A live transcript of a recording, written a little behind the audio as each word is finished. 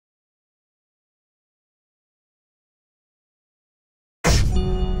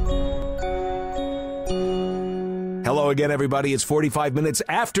Hello again, everybody. It's 45 minutes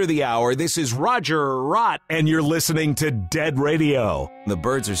after the hour. This is Roger Rott, and you're listening to Dead Radio. The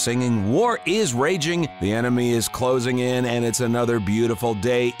birds are singing, war is raging, the enemy is closing in, and it's another beautiful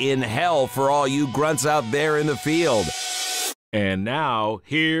day in hell for all you grunts out there in the field. And now,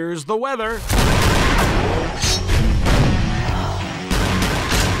 here's the weather.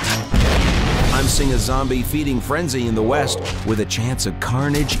 I'm seeing a zombie feeding frenzy in the west with a chance of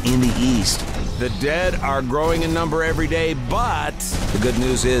carnage in the east. The dead are growing in number every day, but the good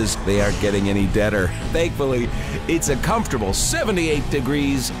news is they aren't getting any deader. Thankfully, it's a comfortable 78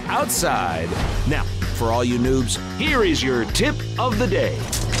 degrees outside. Now, for all you noobs, here is your tip of the day.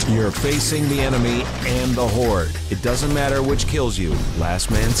 You're facing the enemy and the horde. It doesn't matter which kills you. Last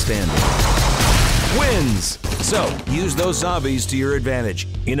man standing wins. So, use those zombies to your advantage.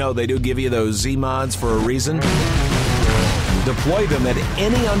 You know, they do give you those Z-mods for a reason. Deploy them at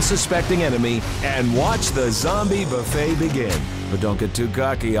any unsuspecting enemy and watch the zombie buffet begin. But don't get too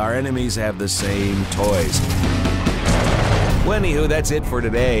cocky, our enemies have the same toys. Well, anywho, that's it for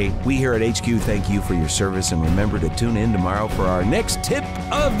today. We here at HQ thank you for your service, and remember to tune in tomorrow for our next tip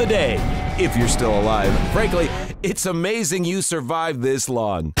of the day. If you're still alive. Frankly, it's amazing you survived this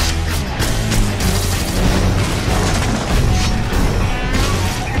long.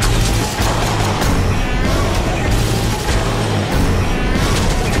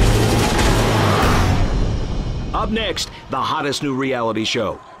 Up next, the hottest new reality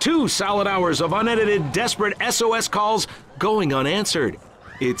show. 2 solid hours of unedited, desperate SOS calls going unanswered.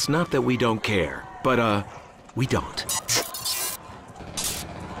 It's not that we don't care, but, we don't.